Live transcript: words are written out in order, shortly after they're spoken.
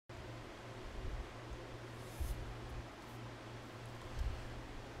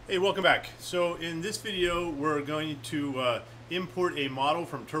Hey, welcome back. So in this video we're going to import a model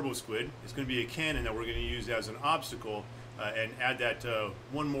from TurboSquid. It's going to be a cannon that we're going to use as an obstacle and add that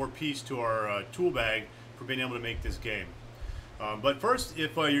one more piece to our tool bag for being able to make this game. But first,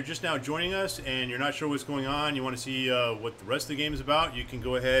 if you're just now joining us and you're not sure what's going on, you want to see what the rest of the game is about, you can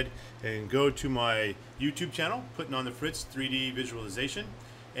go ahead and go to my YouTube channel, Putting on the Fritz 3D Visualization,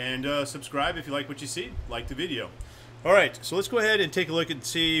 and subscribe if you like what you see, like the video. Alright, so let's go ahead and take a look and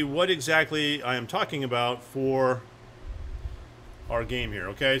see what exactly I am talking about for our game here.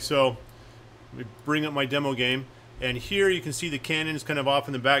 Okay, so let me bring up my demo game, and here you can see the cannons kind of off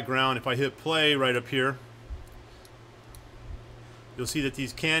in the background. If I hit play right up here, you'll see that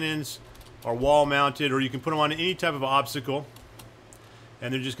these cannons are wall mounted, or you can put them on any type of obstacle,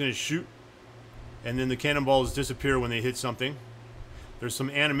 and they're just going to shoot, and then the cannonballs disappear when they hit something. There's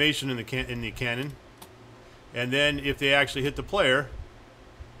some animation in the cannon. And then if they actually hit the player,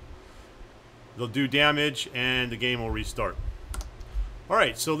 they'll do damage and the game will restart.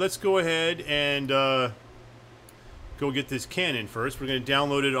 Alright, so let's go ahead and go get this cannon first. We're going to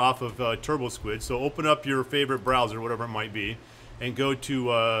download it off of TurboSquid. So open up your favorite browser, whatever it might be, and go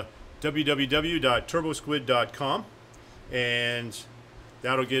to www.turbosquid.com, and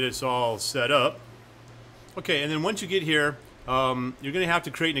that'll get us all set up. Okay, and then once you get here, you're going to have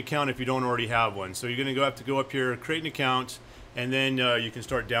to create an account if you don't already have one. So you're going to have to go up here, create an account, and then you can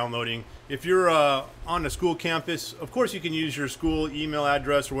start downloading. If you're on a school campus, of course you can use your school email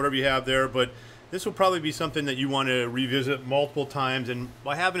address or whatever you have there, but this will probably be something that you want to revisit multiple times. And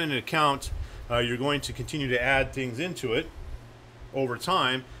by having an account, you're going to continue to add things into it over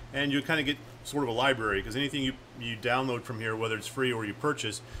time, and you kind of get sort of a library, because anything you download from here, whether it's free or you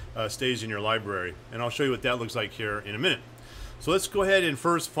purchase, stays in your library. And I'll show you what that looks like here in a minute. So let's go ahead and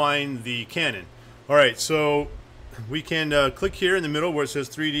first find the cannon. Alright, so we can click here in the middle where it says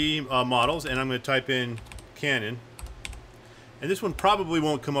 3D models, and I'm going to type in cannon. And this one probably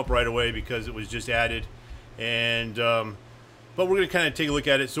won't come up right away because it was just added. And but we're going to kind of take a look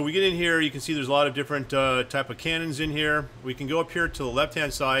at it. So we get in here, you can see there's a lot of different type of cannons in here. We can go up here to the left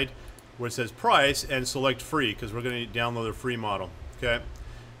hand side where it says price and select free, because we're going to download a free model. Okay,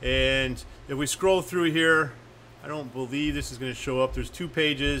 and if we scroll through here, I don't believe this is going to show up. There's 2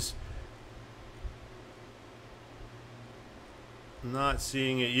 pages. I'm not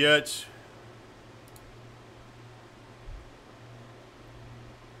seeing it yet.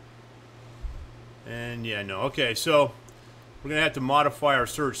 And yeah, no. Okay, so we're going to have to modify our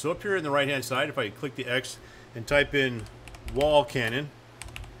search. So up here in the right hand side, if I click the X and type in wall cannon,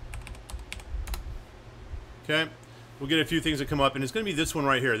 okay, we'll get a few things that come up, and it's going to be this one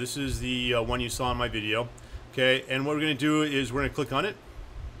right here. This is the one you saw in my video. Okay, and what we're going to do is we're going to click on it,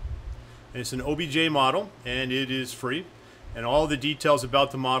 and it's an OBJ model, and it is free, and all the details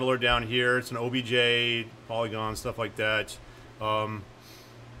about the model are down here. It's an OBJ, polygon, stuff like that. Some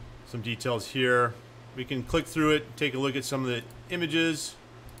details here. We can click through it, take a look at some of the images.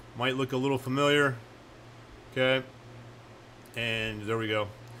 Might look a little familiar. Okay, and there we go.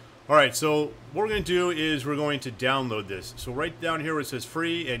 Alright, so what we're going to do is we're going to download this. So right down here where it says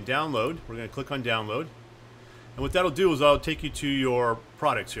free and download, we're going to click on download. And what that'll do is I'll take you to your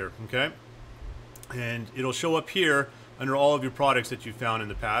products here, okay? And it'll show up here under all of your products that you found in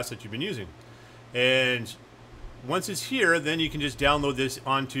the past that you've been using. And once it's here, then you can just download this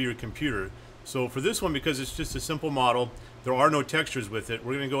onto your computer. So for this one, because it's just a simple model, there are no textures with it,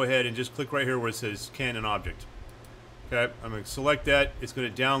 we're going to go ahead and just click right here where it says Cannon Object. Okay, I'm going to select that. It's going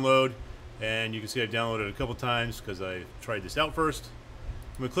to download, and you can see I've downloaded it a couple times because I tried this out first.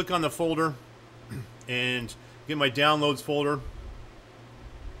 I'm going to click on the folder and get my downloads folder.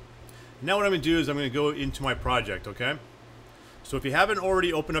 Now what I'm going to do is I'm going to go into my project, okay? So if you haven't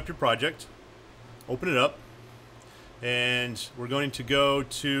already opened up your project, open it up, and we're going to go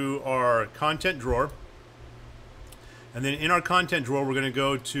to our content drawer, and then in our content drawer we're going to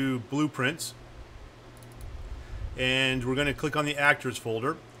go to blueprints, and we're going to click on the actors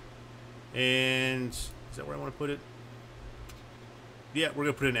folder. And is that where I want to put it? Yeah, we're going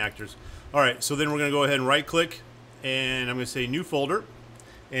to put it in actors. Alright, so then we're going to go ahead and right click, and I'm going to say new folder,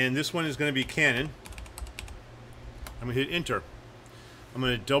 and this one is going to be cannon. I'm going to hit enter. I'm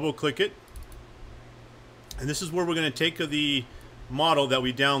going to double click it, and this is where we're going to take the model that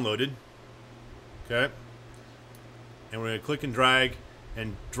we downloaded, okay, and we're going to click and drag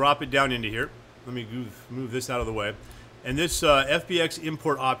and drop it down into here. Let me move this out of the way, and this FBX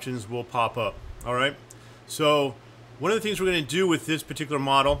import options will pop up. Alright, so one of the things we're going to do with this particular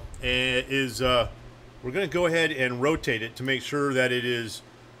model is we're going to go ahead and rotate it to make sure that it is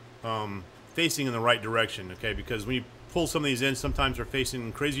facing in the right direction, okay? Because when you pull some of these in. Sometimes they're facing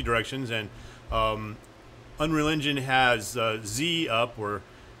in crazy directions, and Unreal Engine has Z up, or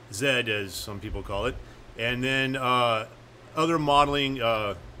Z as some people call it, and then other modeling,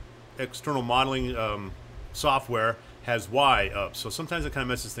 external modeling software has Y up. So sometimes it kind of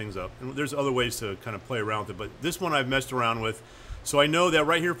messes things up. And there's other ways to kind of play around with it, but this one I've messed around with. So I know that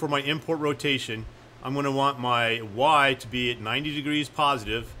right here for my import rotation, I'm going to want my Y to be at 90 degrees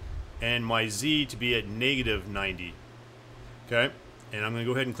positive and my Z to be at negative 90. Okay, and I'm going to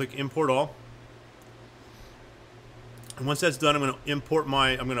go ahead and click import all. And once that's done, I'm going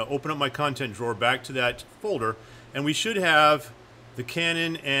to open up my content drawer back to that folder, and we should have the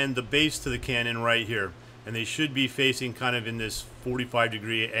cannon and the base to the cannon right here. And they should be facing kind of in this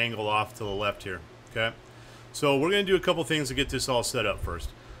 45-degree angle off to the left here. Okay, so we're going to do a couple things to get this all set up first.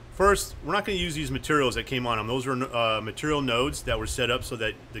 First, we're not going to use these materials that came on them. Those are material nodes that were set up so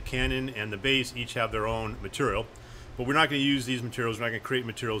that the cannon and the base each have their own material. But we're not going to use these materials. We're not going to create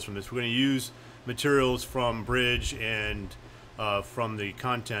materials from this. We're going to use materials from Bridge and from the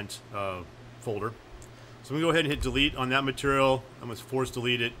content folder. So I'm going to go ahead and hit delete on that material. I'm going to force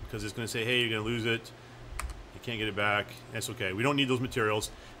delete it because it's going to say, hey, you're going to lose it. Can't get it back. That's okay. We don't need those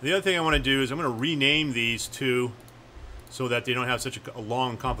materials. And the other thing I want to do is I'm going to rename these two so that they don't have such a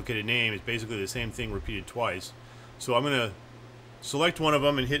long, complicated name. It's basically the same thing repeated twice. So I'm going to select one of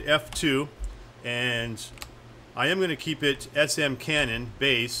them and hit F2, and I am going to keep it SM Cannon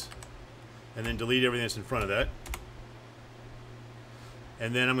base, and then delete everything that's in front of that.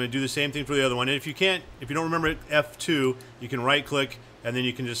 And then I'm going to do the same thing for the other one. And if you don't remember F2, you can right click and then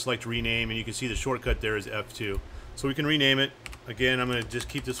you can just select rename, and you can see the shortcut there is F2. So we can rename it. Again, I'm going to just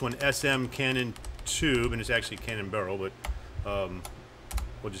keep this one SM Cannon Tube, and it's actually Cannon Barrel, but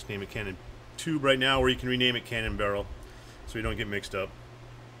we'll just name it Cannon Tube right now, or you can rename it Cannon Barrel so you don't get mixed up.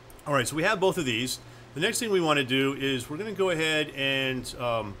 All right, so we have both of these. The next thing we want to do is we're going to go ahead and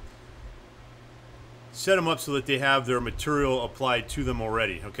set them up so that they have their material applied to them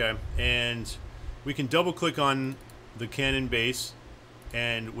already, okay? And we can double click on the cannon base,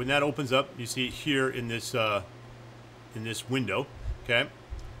 and when that opens up, you see it here in this window, okay?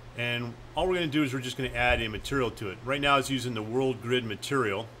 And all we're going to do is we're just going to add a material to it. Right now it's using the world grid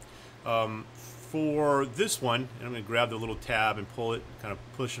material. For this one, and I'm going to grab the little tab and pull it, kind of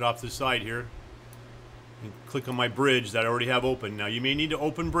push it off to the side here, and click on my bridge that I already have open. Now you may need to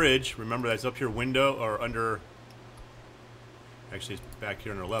open bridge. Remember, that's up here, window, or under, actually it's back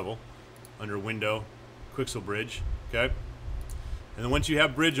here under level, under window, Quixel bridge, okay? And then once you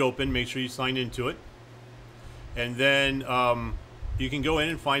have bridge open, make sure you sign into it. And then you can go in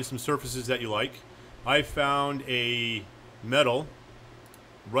and find some surfaces that you like. I found a metal,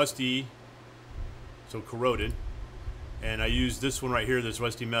 rusty, so corroded, and I used this one right here, this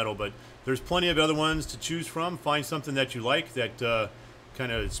rusty metal, but there's plenty of other ones to choose from. Find something that you like that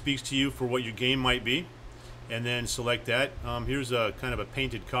kind of speaks to you for what your game might be, and then select that. Here's a kind of a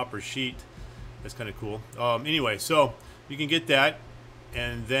painted copper sheet. That's kind of cool. Anyway, so you can get that,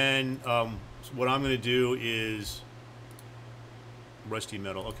 and then what I'm going to do is rusty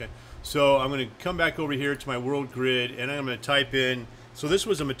metal. Okay, so I'm going to come back over here to my world grid, and I'm going to type in, so this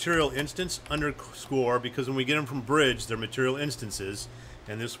was a material instance underscore, because when we get them from bridge, they're material instances,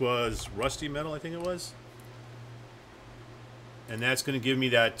 and this was rusty metal, I think it was, and that's going to give me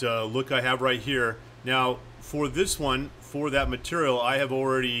that look I have right here. Now for this one, for that material, I have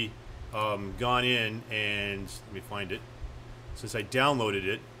already gone in and let me find it, since I downloaded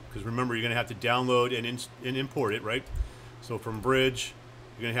it, because remember, you're going to have to download and import it, right? So from bridge,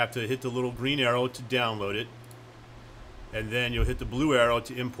 you're going to have to hit the little green arrow to download it, and then you'll hit the blue arrow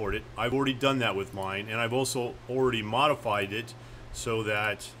to import it. I've already done that with mine, and I've also already modified it so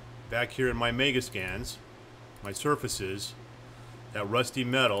that back here in my mega scans, my surfaces, that rusty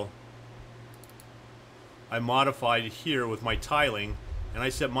metal, I modified it here with my tiling, and I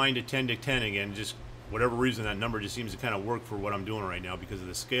set mine to 10 to 10 again. Just whatever reason, that number just seems to kind of work for what I'm doing right now because of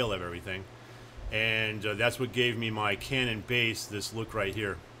the scale of everything. And that's what gave me my cannon base this look right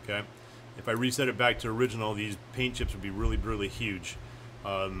here, okay? If I reset it back to original, these paint chips would be really, really huge.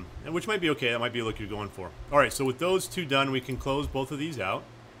 And which might be okay. That might be a look you're going for. All right, so with those two done, we can close both of these out.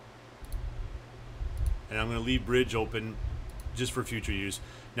 And I'm going to leave bridge open just for future use.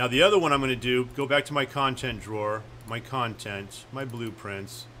 Now the other one I'm going to do, go back to my content drawer, my content, my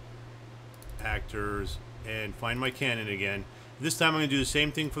blueprints, actors, and find my cannon again. This time I'm going to do the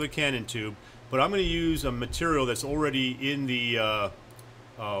same thing for the cannon tube, but I'm going to use a material that's already in the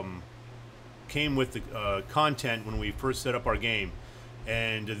came with the content when we first set up our game.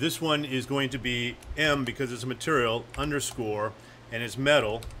 And this one is going to be M because it's a material underscore and it's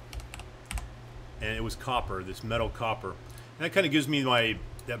metal. and it was copper, this metal copper. And that kind of gives me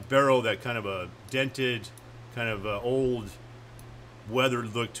that barrel, that kind of a dented, kind of old,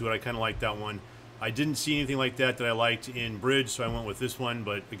 weathered look to it. I kind of like that one. I didn't see anything like that I liked in bridge, so I went with this one.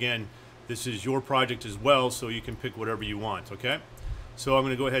 But again, this is your project as well, so you can pick whatever you want, okay? So I'm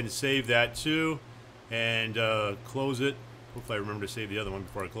going to go ahead and save that too, and close it. Hopefully I remember to save the other one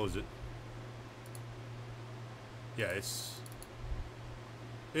before I close it. Yeah, it's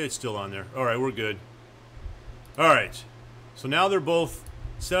still on there. All right, we're good. All right, so now they're both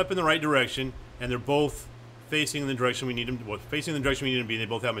set up in the right direction, and they're both facing in the direction we need them. Well, facing the direction we need them to be. And they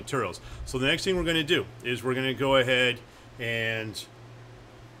both have materials. So the next thing we're going to do is we're going to go ahead and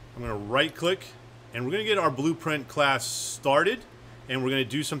I'm going to right-click, and we're going to get our blueprint class started, and we're going to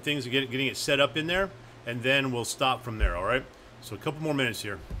do some things to getting it set up in there, and then we'll stop from there. All right. So a couple more minutes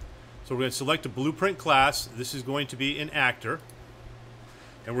here. So we're going to select a blueprint class. This is going to be an actor.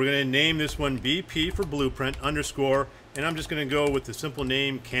 And we're going to name this one BP for blueprint _ and I'm just going to go with the simple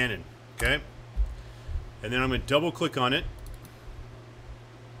name Cannon. Okay. And then I'm going to double click on it.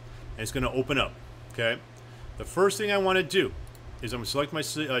 And it's going to open up. Okay. The first thing I want to do is I'm going to select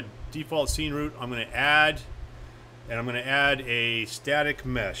my default scene route. I'm going to add, and I'm going to add a static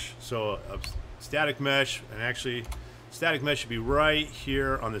mesh. So a static mesh, and actually static mesh should be right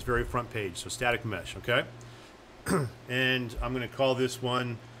here on this very front page. So static mesh, okay? And I'm going to call this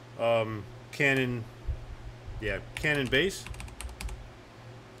one Cannon, yeah, Cannon base.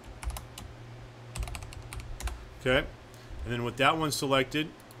 Okay, and then with that one selected,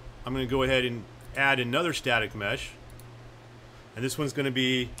 I'm going to go ahead and add another static mesh. And this one's going to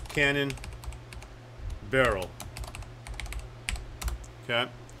be Cannon barrel. Okay,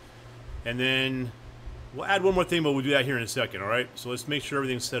 and then we'll add one more thing, but we'll do that here in a second, all right? So let's make sure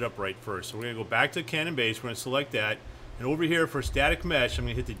everything's set up right first. So we're going to go back to Cannon base. We're going to select that. And over here for static mesh, I'm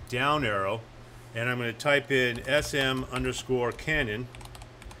going to hit the down arrow. And I'm going to type in SM _ Cannon.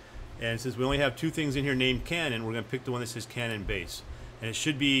 And since we only have two things in here named Cannon, we're going to pick the one that says Cannon base. And it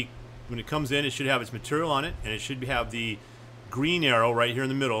should be, when it comes in, it should have its material on it. And it should have the green arrow right here in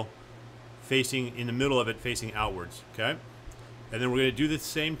the middle, facing in the middle of it, facing outwards, okay? And then we're going to do the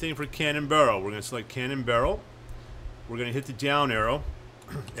same thing for Cannon barrel. We're going to select Cannon barrel. We're going to hit the down arrow,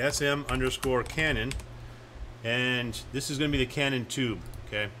 SM _ Cannon, and this is going to be the Cannon tube,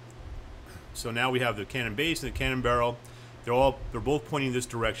 okay? So now we have the Cannon base and the Cannon barrel. They're both pointing this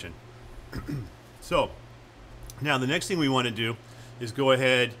direction. So now the next thing we want to do is go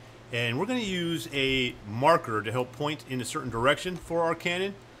ahead and we're going to use a marker to help point in a certain direction for our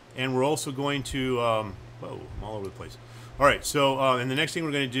cannon, and we're also going to whoa, I'm all over the place. All right, so and the next thing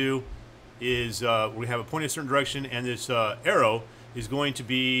we're going to do is we have a point in a certain direction, and this arrow is going to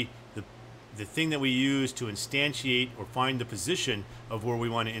be the thing that we use to instantiate or find the position of where we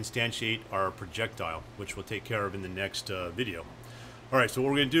want to instantiate our projectile, which we'll take care of in the next video. All right, so what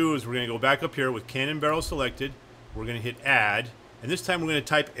we're going to do is we're going to go back up here with Cannon barrel selected. We're going to hit add, and this time we're going to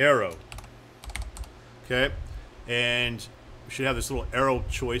type arrow. Okay, and we should have this little arrow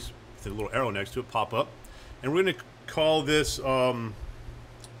choice with a little arrow next to it pop up, and we're going to call this let's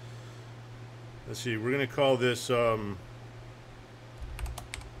see, we're going to call this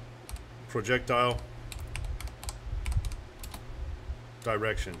projectile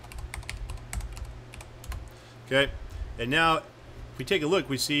direction. Okay, and now if we take a look,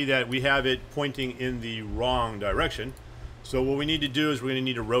 we see that we have it pointing in the wrong direction. So what we need to do is we're going to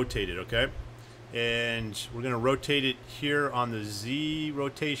need to rotate it, okay? And we're going to rotate it here on the Z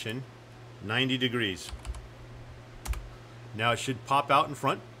rotation 90 degrees. Now it should pop out in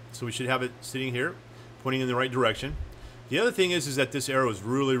front, so we should have it sitting here pointing in the right direction. The other thing is that this arrow is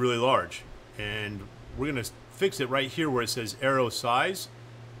really, really large, and we're going to fix it right here where it says arrow size.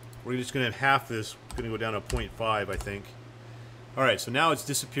 We're just going to have half this, going to go down to 0.5, I think. All right, so now it's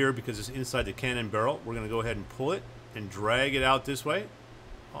disappeared because it's inside the cannon barrel. We're going to go ahead and pull it and drag it out this way,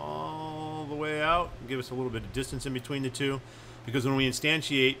 all the way out, and give us a little bit of distance in between the two, because when we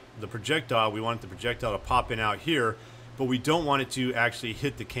instantiate the projectile, we want the projectile to pop in out here, but we don't want it to actually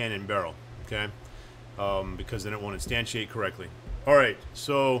hit the cannon barrel, okay? Because then it won't instantiate correctly. All right,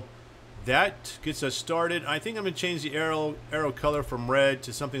 so that gets us started. I think I'm going to change the arrow color from red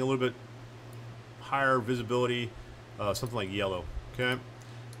to something a little bit higher visibility, something like yellow, okay?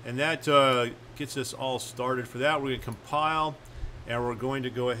 And that gets us all started for that. We're going to compile, and we're going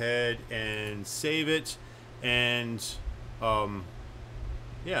to go ahead and save it. And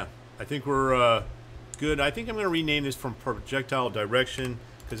yeah, I think we're good. I think I'm going to rename this from projectile direction,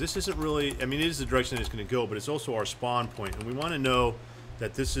 because this isn't really, I mean, it is the direction that it's going to go, but it's also our spawn point, and we want to know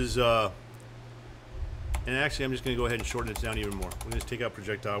that this is And actually, I'm just going to go ahead and shorten this down even more. We're going to take out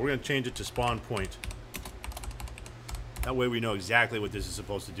projectile. We're going to change it to spawn point. That way we know exactly what this is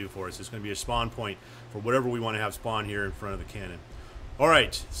supposed to do for us. It's going to be a spawn point for whatever we want to have spawn here in front of the cannon.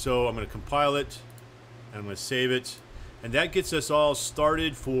 Alright, so I'm going to compile it. And I'm going to save it. And that gets us all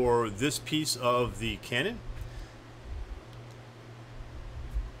started for this piece of the cannon.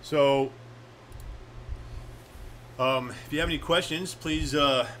 So, if you have any questions, please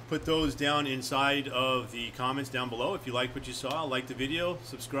put those down inside of the comments down below. If you like what you saw, like the video,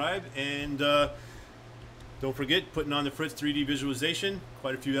 subscribe, and don't forget putting on the Fritz 3D visualization.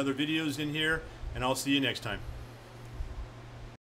 Quite a few other videos in here, and I'll see you next time.